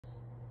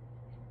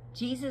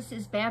Jesus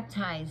is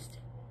baptized.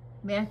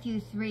 Matthew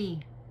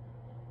 3,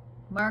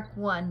 Mark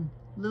 1,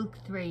 Luke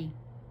 3.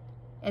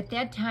 At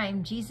that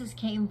time, Jesus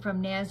came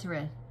from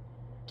Nazareth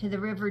to the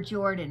river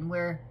Jordan,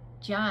 where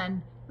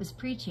John was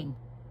preaching.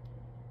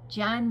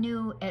 John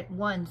knew at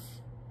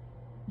once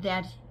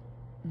that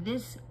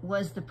this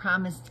was the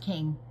promised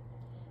king,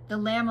 the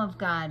Lamb of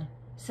God.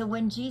 So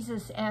when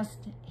Jesus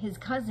asked his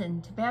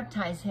cousin to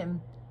baptize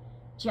him,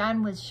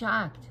 John was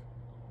shocked.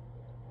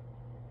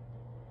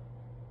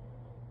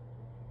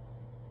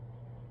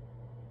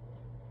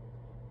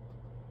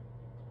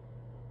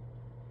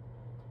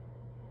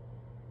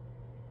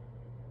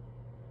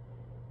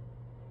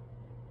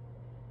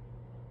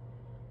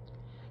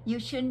 "You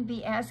shouldn't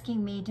be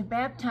asking me to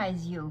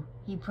baptize you,"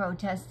 he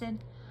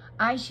protested.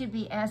 "I should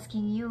be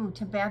asking you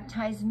to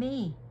baptize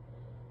me."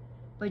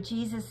 But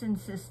Jesus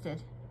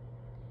insisted.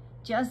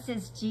 Just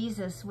as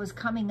Jesus was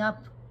coming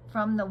up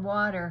from the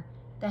water,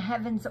 the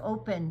heavens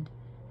opened,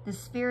 the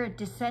Spirit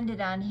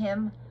descended on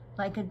him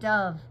like a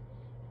dove,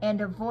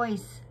 and a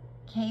voice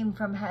came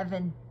from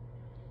heaven.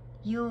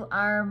 "You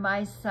are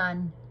my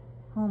Son,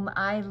 whom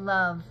I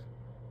love.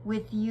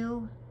 With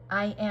you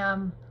I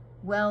am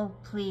well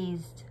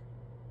pleased."